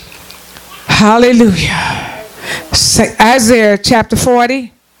Hallelujah. Isaiah chapter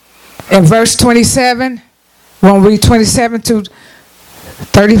 40 and verse 27. We'll read 27 to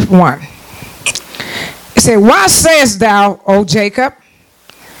 31. It said, why sayest thou, O Jacob,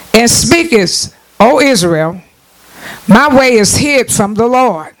 and speakest, O Israel, my way is hid from the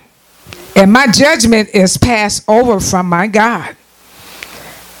Lord, and my judgment is passed over from my God.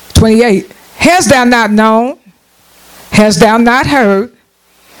 28. Hast thou not known, hast thou not heard,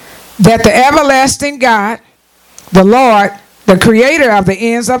 that the everlasting God, the Lord, the creator of the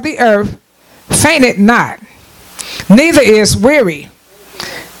ends of the earth, fainteth not, neither is weary.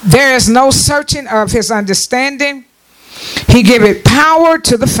 There is no searching of his understanding. He giveth power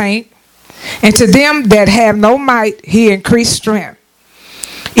to the faint, and to them that have no might he increased strength.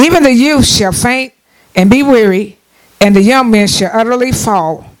 Even the youth shall faint and be weary, and the young men shall utterly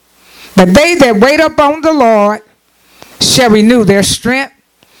fall. But they that wait upon the Lord shall renew their strength.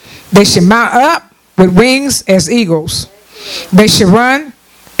 They shall mount up with wings as eagles. They shall run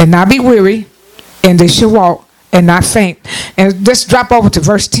and not be weary, and they shall walk and not faint. And let's drop over to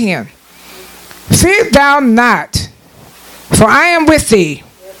verse 10. Fear thou not, for I am with thee.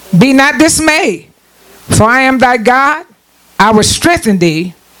 Be not dismayed, for I am thy God. I will strengthen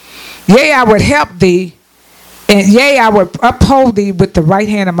thee. Yea, I would help thee. And yea, I would uphold thee with the right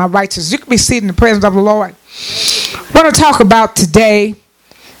hand of my righteousness. You can be seated in the presence of the Lord. I want to talk about today,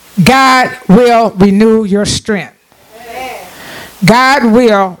 God will renew your strength. God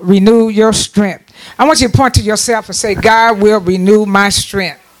will renew your strength. I want you to point to yourself and say, God will renew my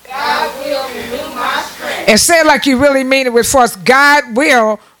strength. God will renew my strength. And say it like you really mean it with force. God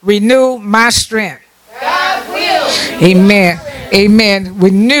will renew my strength. God will. Amen. Amen.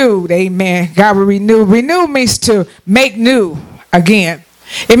 Renewed. Amen. God will renew. Renew means to make new again.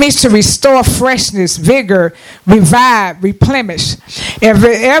 It means to restore freshness, vigor, revive, replenish.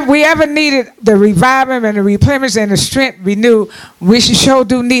 If we ever needed the reviving and the replenish and the strength renewed, we sure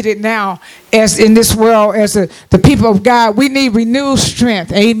do need it now. As in this world, as the people of God, we need renewed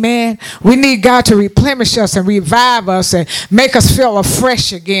strength. Amen. We need God to replenish us and revive us and make us feel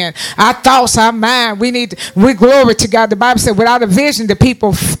afresh again. Our thoughts, our mind, we glory to God. The Bible said, without a vision, the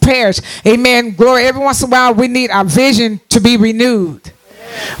people perish. Amen. Glory. Every once in a while, we need our vision to be renewed.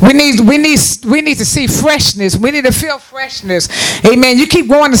 We need to see freshness. We need to feel freshness. Amen. You keep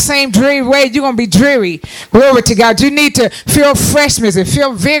going the same dreary way, you're going to be dreary. Glory to God. You need to feel freshness and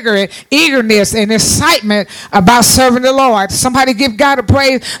feel vigor and eagerness and excitement about serving the Lord. Somebody give God a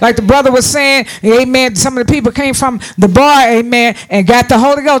praise. Like the brother was saying, amen. Some of the people came from the bar, amen, and got the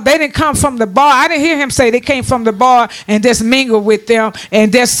Holy Ghost. They didn't come from the bar. I didn't hear him say they came from the bar and just mingle with them and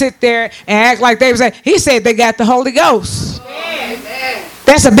just sit there and act like they was like. He said they got the Holy Ghost. Amen.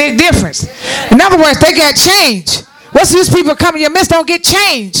 That's a big difference. In other words, they got change. What's these people come in your midst don't get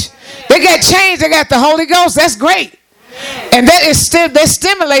change? They got change. They got the Holy Ghost. That's great. And that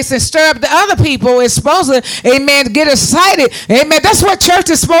stimulates and stir up the other people. It's supposed to, amen, get excited. Amen. That's what church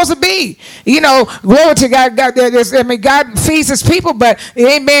is supposed to be. You know, glory to God. God feeds his people, but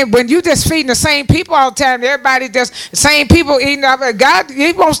amen, when you just feeding the same people all the time, everybody just, same people eating up. God,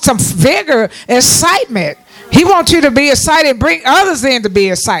 he wants some vigor, excitement. He wants you to be excited and bring others in to be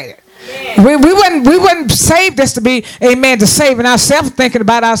excited. Yeah. We wouldn't save this to be, amen, to saving ourselves, thinking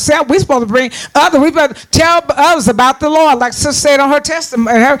about ourselves. We're supposed to bring others. We better tell others about the Lord. Like Sister said on her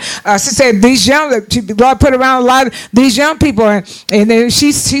testimony, she said these the Lord put around a lot of these young people, and then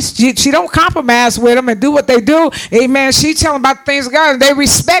she don't compromise with them and do what they do. Amen. She tell them about the things of God, and they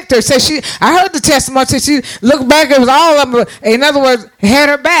respect her. So I heard the testimony. So she looked back. It was all of them. In other words, had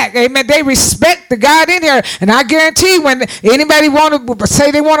her back. Amen. They respect the God in her, and I guarantee when anybody want to say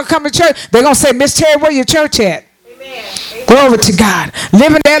they want to come to church, they're going to say, Miss Terry, where your church at? Amen. Glory to God.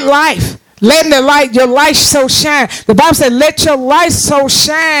 Living that life. Letting your light so shine. The Bible said, let your light so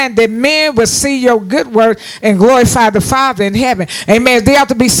shine that men will see your good work and glorify the Father in heaven. Amen. There ought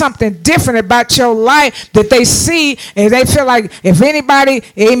to be something different about your life that they see and they feel like if anybody,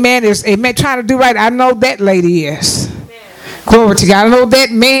 amen, is trying to do right, I know that lady is. Glory to God. I know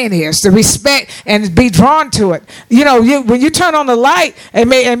that man is to respect and be drawn to it. You know, when you turn on the light,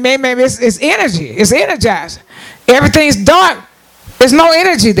 it's energy. It's energized. Everything's dark. There's no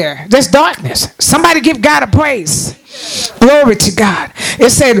energy there. There's darkness. Somebody give God a praise. Glory to God. It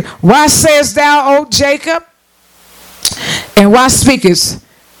said, why sayest thou, O Jacob? And why speakest,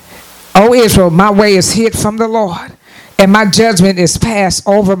 O Israel, my way is hid from the Lord, and my judgment is passed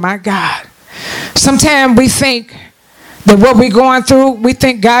over my God. Sometimes we think that what we're going through, we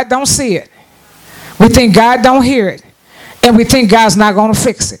think God don't see it. We think God don't hear it. And we think God's not going to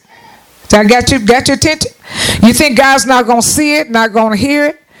fix it. So I got your attention? You think God's not going to see it, not going to hear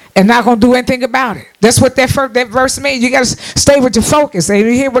it, and not going to do anything about it. That's what that verse means. You got to stay with your focus. And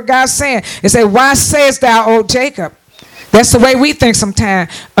you hear what God's saying. It says, why sayest thou, O Jacob? That's the way we think sometimes.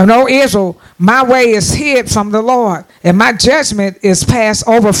 O Israel, my way is hid from the Lord, and my judgment is passed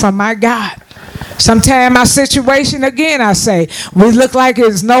over from my God. Sometimes our situation, again, I say, we look like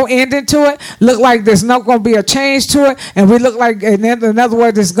there's no ending to it, look like there's not going to be a change to it, and we look like, in other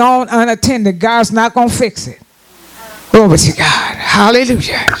words, it's gone unattended. God's not going to fix it. Glory to God.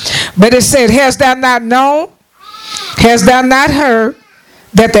 Hallelujah. But it said, hast thou not known, hast thou not heard,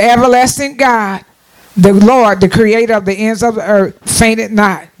 that the everlasting God, the Lord, the creator of the ends of the earth, fainted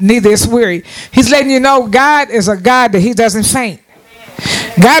not, neither is weary. He's letting you know God is a God that he doesn't faint.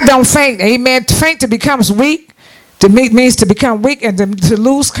 God don't faint. Amen. To faint to become weak, means to become weak and to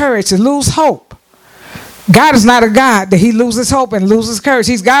lose courage, to lose hope. God is not a God that he loses hope and loses courage.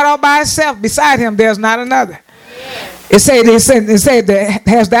 He's God all by himself. Beside him, there's not another. It said, that,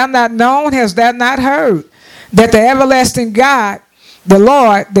 hast thou not known, hast thou not heard, that the everlasting God, the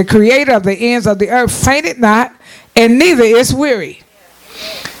Lord, the creator of the ends of the earth, fainted not, and neither is weary.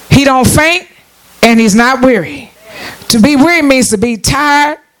 He don't faint, and he's not weary. To be weary means to be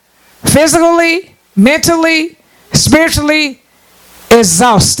tired, physically, mentally, spiritually,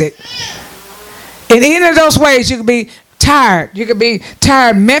 exhausted. In any of those ways, you can be tired. You can be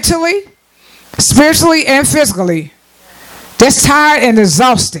tired mentally, spiritually, and physically. Just tired and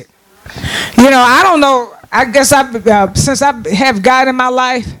exhausted. You know, I don't know. I guess since I have God in my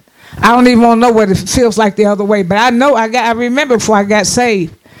life, I don't even want to know what it feels like the other way. But I know I remember before I got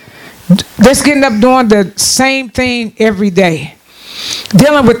saved, just getting up doing the same thing every day,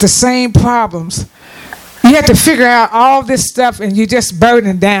 dealing with the same problems. You have to figure out all this stuff, and you just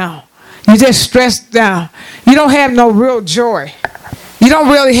burdened down. You just stressed down. You don't have no real joy. You don't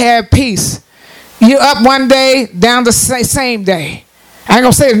really have peace. You're up one day, down the same day. I ain't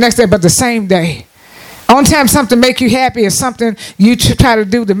gonna say the next day, but the same day. Only time something make you happy is something you try to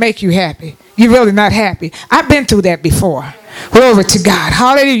do to make you happy. You're really not happy. I've been through that before. Glory to God.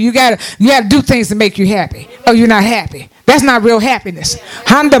 Hallelujah. You gotta do things to make you happy. Oh, you're not happy. That's not real happiness.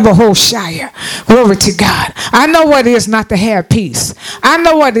 Handa Bahoshaya. Glory to God. I know what it is not to have peace. I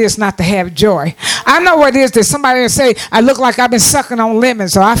know what it is not to have joy. I know what it is that somebody will say, I look like I've been sucking on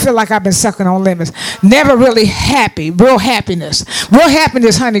lemons, or I feel like I've been sucking on lemons. Never really happy. Real happiness. Real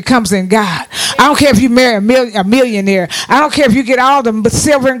happiness, honey, comes in God. I don't care if you marry a millionaire. I don't care if you get all the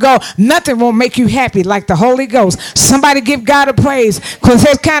silver and gold. Nothing will make you happy like the Holy Ghost. Somebody give God a praise, because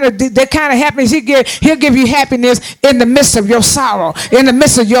that kind of happiness he'll give you happiness in the midst of your sorrow, in the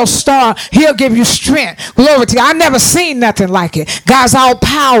midst of your storm. He'll give you strength. Glory to God. I never seen nothing like it. God's all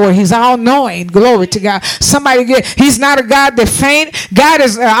power. He's all knowing. Glory to God. He's not a God that faint. God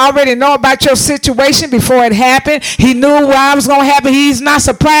is already know about your situation before it happened. He knew what was going to happen. He's not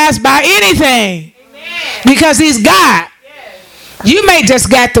surprised by anything. Amen. Because he's God. You may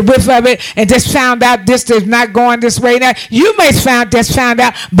just got the whiff of it and just found out this is not going this way now. You may just found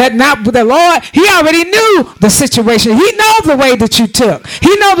out, but not with the Lord. He already knew the situation. He knows the way that you took.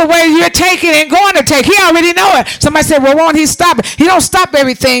 He knows the way you're taking and going to take. He already know it. Somebody said, well, won't he stop it? He don't stop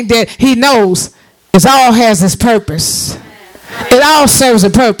everything that he knows. It all has its purpose. It all serves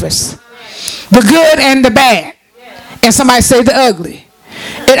a purpose. The good and the bad. And somebody say the ugly.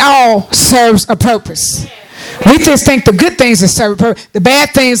 It all serves a purpose. We just think the good things serve a purpose. The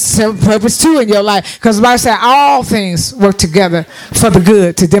bad things serve a purpose too in your life. Because the Bible said all things work together for the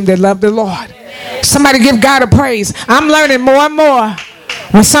good to them that love the Lord. Somebody give God a praise. I'm learning more and more.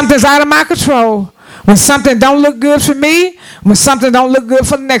 When something's out of my control, when something don't look good for me, when something don't look good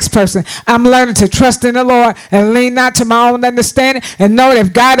for the next person, I'm learning to trust in the Lord and lean not to my own understanding and know that if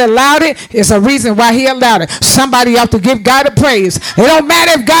God allowed it, it's a reason why he allowed it. Somebody ought to give God a praise. It don't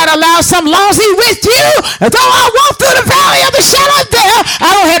matter if God allows something, as long as he with you. Though I walk through the valley of the shadow of death, I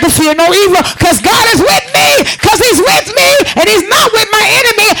don't have to fear no evil, because God is with me, because he's with me, and he's not with my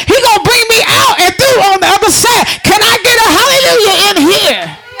enemy. He's going to bring me out and through on the other side. Can I get a hallelujah in here?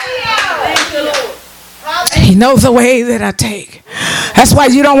 Thank you, Lord. He knows the way that I take. That's why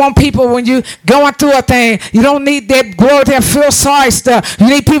you don't want people, when you going through a thing, you don't need that glory, that feel sorry stuff. You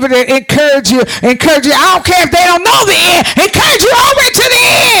need people to encourage you. I don't care if they don't know the end. Encourage you all the way to the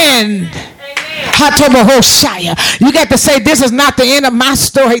end. You got to say, this is not the end of my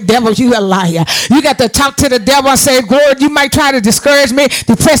story, devil. You a liar. You got to talk to the devil and say, Lord, you might try to discourage me,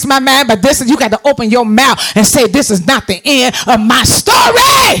 depress my mind, but you got to open your mouth and say, this is not the end of my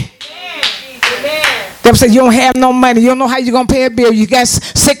story. Amen. Devil said, you don't have no money. You don't know how you're going to pay a bill. You got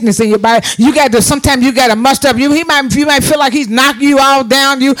sickness in your body. Sometimes you got to muster up. You might feel like he's knocking you all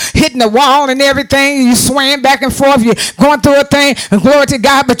down. You hitting the wall and everything. You swaying back and forth. You're going through a thing. And glory to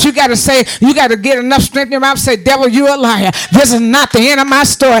God. But you got to say, you got to get enough strength in your mouth. Say, devil, you're a liar. This is not the end of my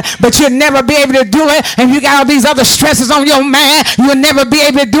story. But you'll never be able to do it. And you got all these other stresses on your mind. You'll never be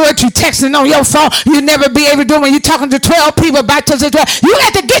able to do it. You're texting on your phone. You'll never be able to do it when you're talking to 12 people back to the 12. You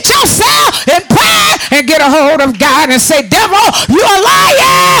got to get yourself in prayer and get a hold of God and say, devil, you're a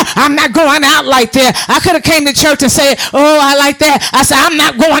liar. I'm not going out like that. I could have came to church and said, oh, I like that. I said, I'm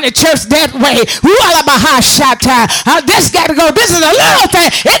not going to church that way. This got to go. This is a little thing.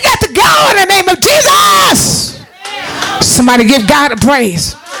 It got to go in the name of Jesus. Somebody give God a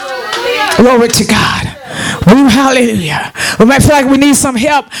praise. Glory to God. Ooh, hallelujah. We might feel like we need some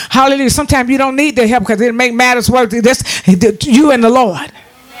help. Hallelujah. Sometimes you don't need the help because it make matters worse. This, you and the Lord.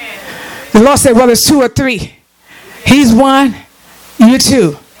 The Lord said, well, it's 2 or 3. He's 1, you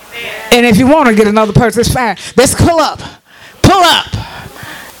 2. And if you want to get another person, it's fine. Let's pull up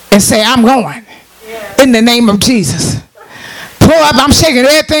and say, I'm going in the name of Jesus. Pull up. I'm shaking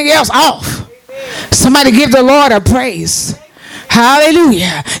everything else off. Somebody give the Lord a praise.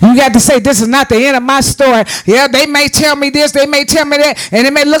 Hallelujah. You got to say, this is not the end of my story. Yeah, they may tell me this, they may tell me that, and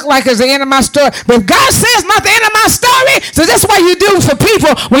it may look like it's the end of my story. But God says it's not the end of my story. So that's what you do for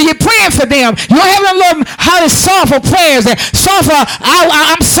people when you're praying for them. You're having a little sorrowful prayers and sorrowful,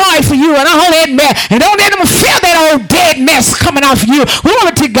 I'm sorry for you, and I hold that mess. And don't let them feel that old dead mess coming off you.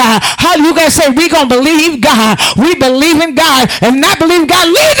 Glory to God. How you guys say, we're going to believe God. We believe in God. And not believe God,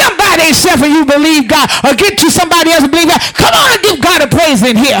 leave them by themselves and you believe God. Or get you somebody else to believe God. Come on and give God a praise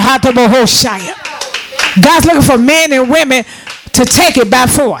in here. God's looking for men and women to take it by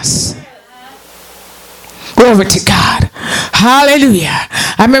force. Glory to God. Hallelujah.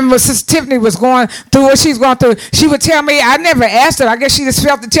 I remember when Sister Tiffany was going through what she's going through. She would tell me, I never asked her. I guess she just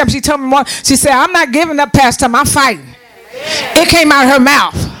felt the temper. She told me more. She said, I'm not giving up past time. I'm fighting. It came out of her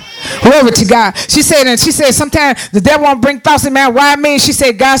mouth. Glory to God. She said sometimes the devil won't bring thoughts in man. Why me? She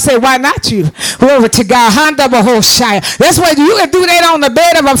said, God said, why not you? Glory to God. That's why you can do that on the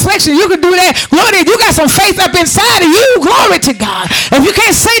bed of affliction. You can do that. Glory, you got some faith up inside of you. Glory to God. If you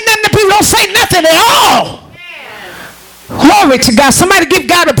can't say nothing to people, don't say nothing at all. Glory to God. Somebody give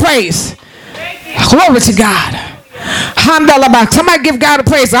God a praise. Glory to God. Somebody give God a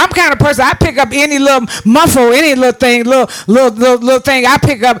praise. I'm kind of person, I pick up any little muffle, any little thing, little thing I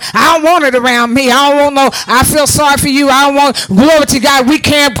pick up. I don't want it around me. I don't want no, I feel sorry for you. I don't want, glory to God, we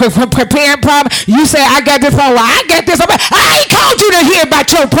can't prepare problem. You say, I got this problem. I got this. I ain't called you to hear about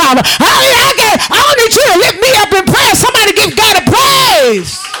your problem. I don't need you to lift me up in prayer. Somebody give God a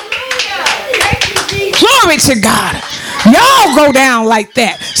praise. Glory to God. Y'all go down like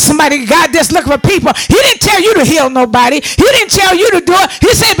that. Somebody, God just looking for people. He didn't tell you to heal nobody. He didn't tell you to do it. He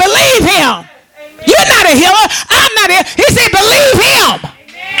said, believe him. You're not a healer. I'm not a healer. He said, believe him.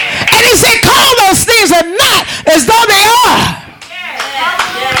 And he said, call those things are not as though they are.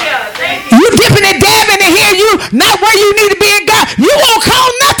 You dipping and dabbing to hear you not where you need to be in God. You won't call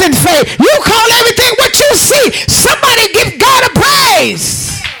nothing faith. You call everything what you see. Somebody give God a praise.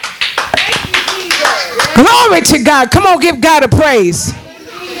 Glory to God. Come on, give God a praise.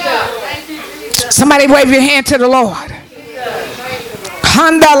 Somebody wave your hand to the Lord.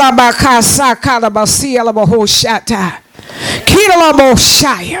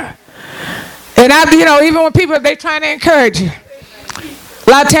 And even when people, they trying to encourage you. A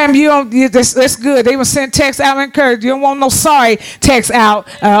lot of times that's good. They will send text out and encourage you. You don't want no sorry text out,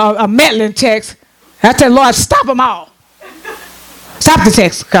 a meddling text. I tell the Lord, stop them all. Stop the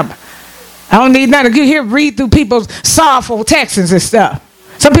text coming. I don't need nothing. You hear read through people's sorrowful texts and stuff.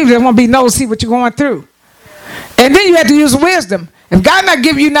 Some people just want to be nosy, see what you're going through. And then you have to use wisdom. If God not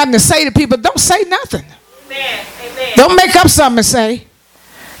giving you nothing to say to people, don't say nothing. Amen. Don't make up something to say.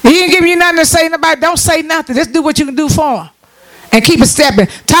 If he ain't giving you nothing to say to nobody, don't say nothing. Just do what you can do for them. And keep it stepping.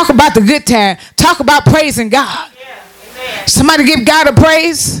 Talk about the good time. Talk about praising God. Yeah. Somebody give God a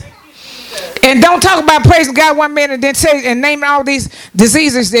praise. And don't talk about praising God 1 minute and then say and name all these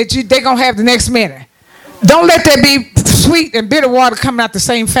diseases that they're going to have the next minute. Don't let there be sweet and bitter water coming out the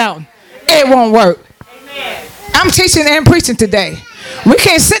same fountain. It won't work. Amen. I'm teaching and preaching today. We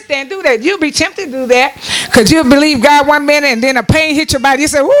can't sit there and do that. You'll be tempted to do that because you'll believe God 1 minute and then a pain hit your body. You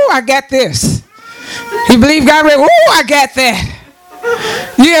say, ooh, I got this. You believe God, ooh, I got that.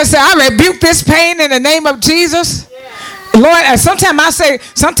 You say, I rebuke this pain in the name of Jesus. Lord, sometimes because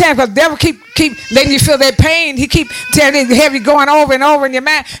the devil keep letting you feel that pain. He keep telling you, have you going over and over in your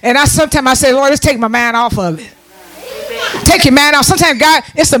mind. And sometimes I say, Lord, let's take my mind off of it. Take your mind off. Sometimes God,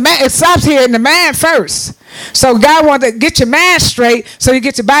 it's the man. It stops here in the mind first. So God wanted to get your mind straight so you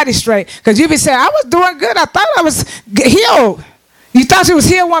get your body straight. Because you be saying, I was doing good. I thought I was healed. You thought you was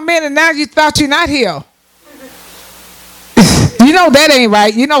healed 1 minute, and now you thought you're not healed. You know that ain't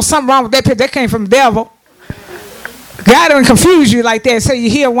right. You know something wrong with that. That came from the devil. God don't confuse you like that. Say you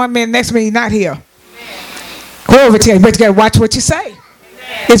heal 1 minute, next minute you're not healed. Glory to you. But you got to watch what you say.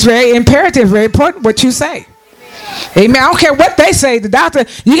 It's very imperative, very important what you say. Amen. I don't care what they say. The doctor,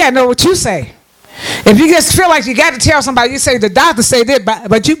 you got to know what you say. If you just feel like you got to tell somebody, you say the doctor say this,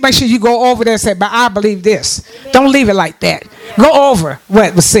 but you make sure you go over there and say, but I believe this. Don't leave it like that. Go over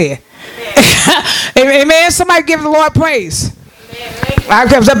what was said. Amen. Somebody give the Lord praise. I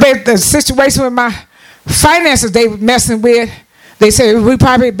was up at the situation with my finances they were messing with. They said we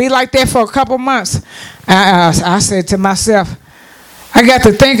probably be like that for a couple months. I said to myself, I got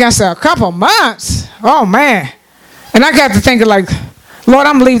to think, I said, a couple months? Oh, man. And I got to thinking like, Lord,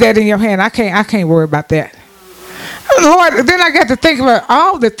 I'm going to leave that in your hand. I can't worry about that. Lord, then I got to think about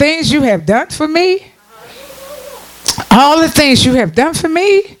all the things you have done for me. All the things you have done for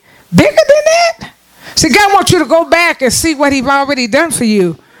me. Bigger than that. See, God wants you to go back and see what he's already done for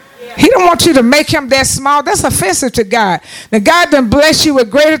you. He don't want you to make him that small. That's offensive to God. Now, God done bless you with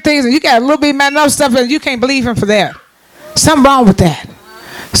greater things, and you got a little bit of enough stuff, and you can't believe him for that. Something wrong with that.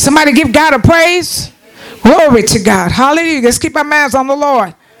 Somebody give God a praise. Glory to God. Hallelujah. Let's keep our minds on the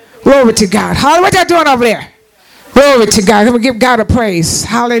Lord. Glory to God. Hallelujah. What y'all doing over there? Glory to God. Come on, give God a praise.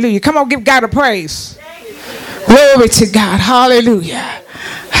 Hallelujah. Come on, give God a praise. Glory to God. Hallelujah.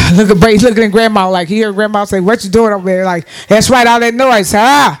 Look at Brace looking at grandma like he heard grandma say, what you doing over there? Like, that's right, all that noise.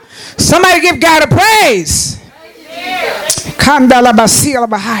 Somebody give God a praise.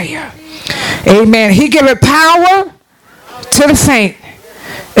 Amen. He give it power to the faint.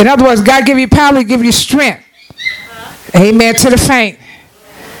 In other words, God give you power, he give you strength. Amen. To the faint.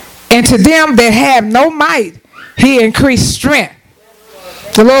 And to them that have no might, he increased strength.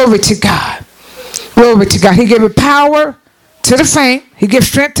 Glory to God. Glory to God. He give it power to the faint. He gives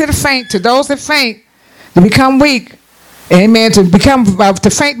strength to the faint, to those that faint, to become weak. Amen. To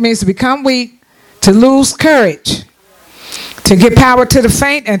faint means to become weak, to lose courage, to give power to the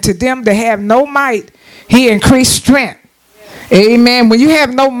faint, and to them that have no might, he increased strength. Amen. When you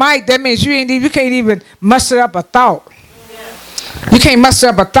have no might, that means you can't even muster up a thought. You can't muster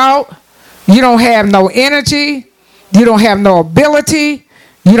up a thought. You don't have no energy. You don't have no ability.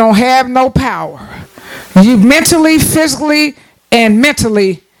 You don't have no power. You mentally, physically, and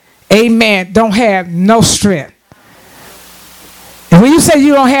mentally, amen, don't have no strength. And when you say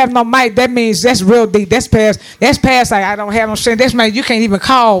you don't have no might, that means that's real deep. That's past like I don't have no strength. That's means you can't even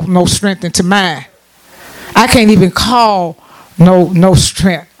call no strength into mine. I can't even call no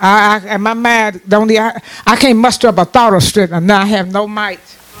strength. And my mind I can't muster up a thought of strength. And now I have no might.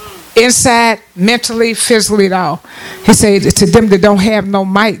 Inside, mentally, physically, at all. He said to them that don't have no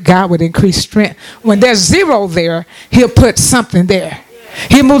might, God would increase strength. When there's zero there, he'll put something there.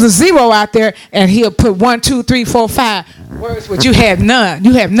 He'll move the zero out there and he'll put 1, 2, 3, 4, 5 words, but you have none.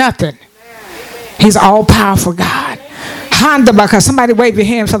 You have nothing. He's all powerful God. Because somebody wave your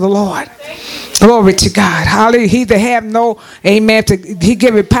hands for the Lord. Glory to God. Hallelujah. He that have no, amen, he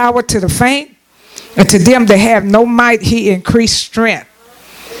giveth power to the faint, and to them that have no might, he increased strength.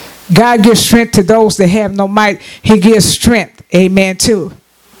 God gives strength to those that have no might. He gives strength. Amen too.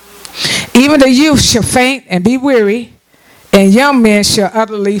 Even the youth shall faint and be weary, and young men shall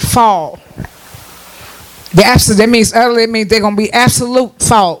utterly fall. That means utterly means they're going to be absolute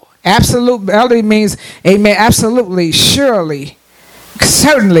fall. Absolute utterly means, amen, absolutely, surely,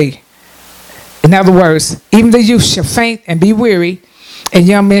 certainly. In other words, even the youth shall faint and be weary, and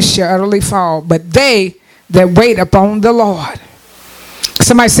young men shall utterly fall. But they that wait upon the Lord.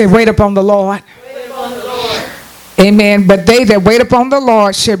 Somebody say, wait upon the Lord. Wait upon the Lord. Amen. But they that wait upon the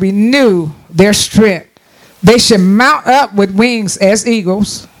Lord shall renew their strength. They shall mount up with wings as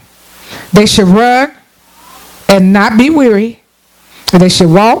eagles. They shall run and not be weary. And they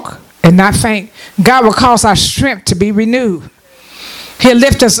shall walk and not faint. God will cause our strength to be renewed. He'll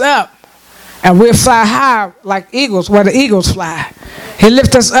lift us up and we'll fly high like eagles, where the eagles fly. He'll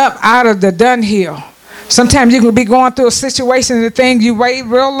lift us up out of the dunghill. Sometimes you can be going through a situation and the thing you way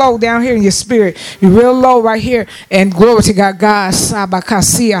real low down here in your spirit. You're real low right here. And glory to God. God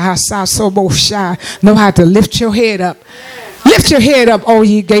know how to lift your head up. Lift your head up, O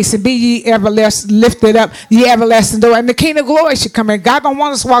ye gates, and be ye everlasting, lifted up, ye everlasting door. And the King of glory should come in. God don't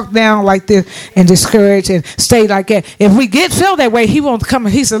want us to walk down like this and discourage and stay like that. If we feel that way, he won't come.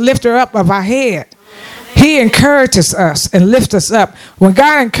 He's a lifter up of our head. He encourages us and lifts us up. When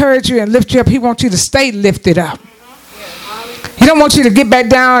God encourages you and lifts you up, he wants you to stay lifted up. He don't want you to get back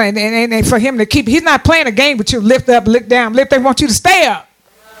down and for him to keep. He's not playing a game with you. Lift up, look down, lift. They want you to stay up.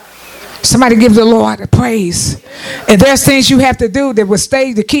 Somebody give the Lord a praise. And there's things you have to do that will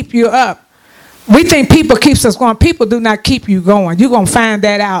stay to keep you up. We think people keeps us going. People do not keep you going. You're going to find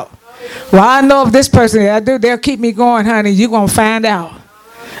that out. Well, I know if this person that I do, they'll keep me going, honey. You're going to find out.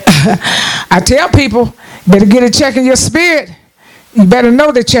 I tell people, better get a check in your spirit. You better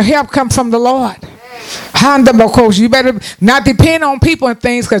know that your help comes from the Lord. You better not depend on people and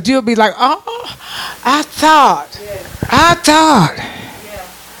things, because you'll be like, oh, I thought.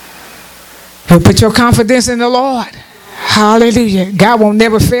 But put your confidence in the Lord. Hallelujah. God won't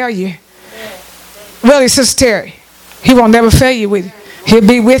never fail you. Really, Sister Terry, he won't never fail you with you. He'll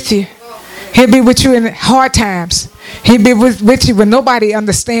be with you. He'll be with you in hard times. He'll be with you when nobody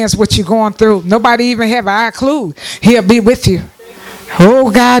understands what you're going through. Nobody even have a clue. He'll be with you.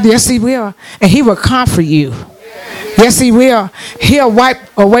 Oh, God, yes, he will. And he will comfort you. Yes, he will. He'll wipe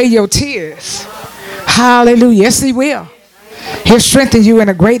away your tears. Hallelujah. Yes, he will. He'll strengthen you in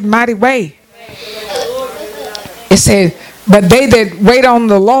a great and mighty way. It said, but they that wait on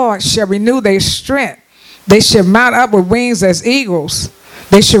the Lord shall renew their strength. They shall mount up with wings as eagles.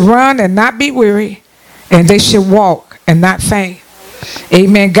 They shall run and not be weary. And they shall walk and not faint.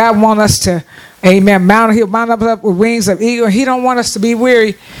 Amen. God wants us to, amen, he'll mount up with wings of eagle. He don't want us to be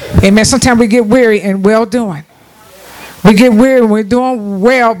weary. Amen. Sometimes we get weary in well doing. We get weary when we're doing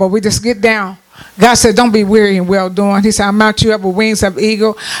well, but we just get down. God said, don't be weary in well doing. He said, I'll mount you up with wings of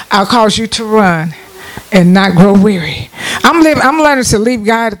eagle. I'll cause you to run and not grow weary. I'm learning to leave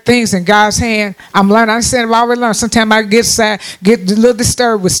God things in God's hand. I'm learning. I said I've already learned. Sometimes I get sad, get a little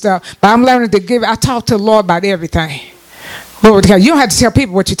disturbed with stuff, but I'm learning to give. I talk to the Lord about everything. Lord, you don't have to tell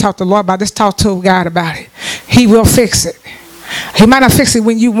people what you talk to the Lord about. Just talk to God about it. He will fix it. He might not fix it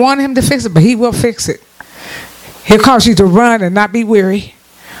when you want him to fix it, but he will fix it. He'll cause you to run and not be weary,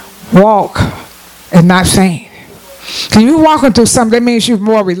 walk and not faint. Because you're walking through something, that means you're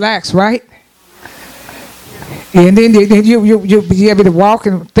more relaxed, right? And then you'll be able to walk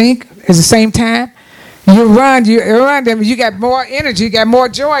and think at the same time. You run, you got more energy, you got more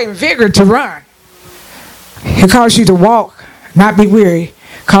joy and vigor to run. He'll cause you to walk, not be weary,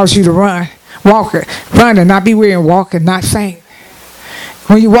 cause you to run and not be weary, and walk and not faint.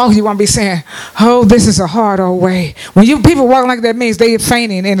 When you walk, you won't be saying, oh, this is a hard old way. When people walk like that, means they are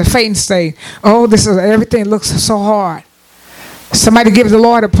fainting in a fainting state. Oh, everything looks so hard. Somebody give the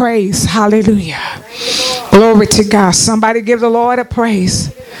Lord a praise. Hallelujah. Glory to God. Somebody give the Lord a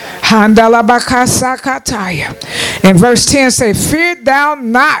praise. And verse 10 say, fear thou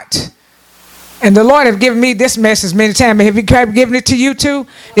not. And the Lord have given me this message many times. Have He given it to you too?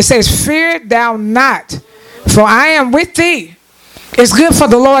 It says, fear thou not, for I am with thee. It's good for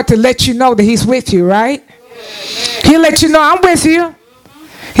the Lord to let you know that He's with you, right? He'll let you know, I'm with you.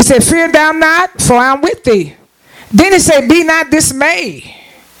 He said, fear thou not, for I am with thee. Then He said, be not dismayed.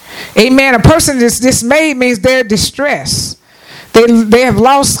 Amen. A person that's dismayed means they're distressed. They have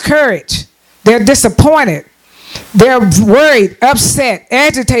lost courage. They're disappointed. They're worried, upset,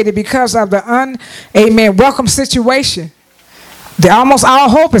 agitated because of the welcome situation. Almost all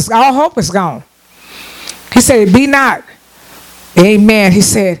hope is gone. He said, be not. Amen. He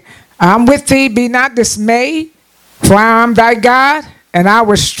said, I'm with thee, be not dismayed, for I am thy God, and I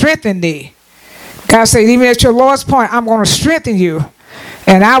will strengthen thee. God said, even at your lowest point, I'm going to strengthen you,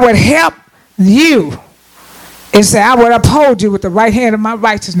 and I would help you. And say, I would uphold you with the right hand of my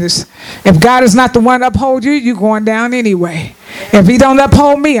righteousness. If God is not the one to uphold you, you're going down anyway. If He don't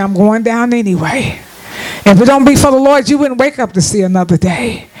uphold me, I'm going down anyway. If it don't be for the Lord, you wouldn't wake up to see another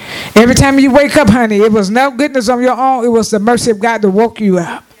day. Every time you wake up, honey, it was no goodness on your own. It was the mercy of God that woke you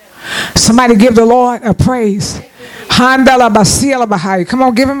up. Somebody give the Lord a praise. Come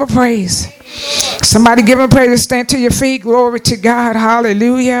on, give Him a praise. Somebody give Him a praise. Stand to your feet. Glory to God.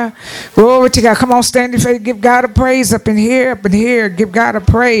 Hallelujah. Glory to God. Come on, stand to your feet. Give God a praise up in here, up in here. Give God a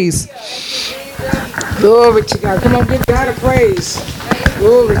praise. Glory to God. Come on, give God a praise.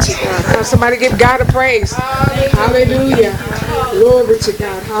 Glory to God. Somebody give God a praise. Hallelujah. Glory to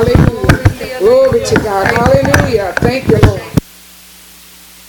God. Hallelujah. Glory to God. Hallelujah. Thank you, Lord.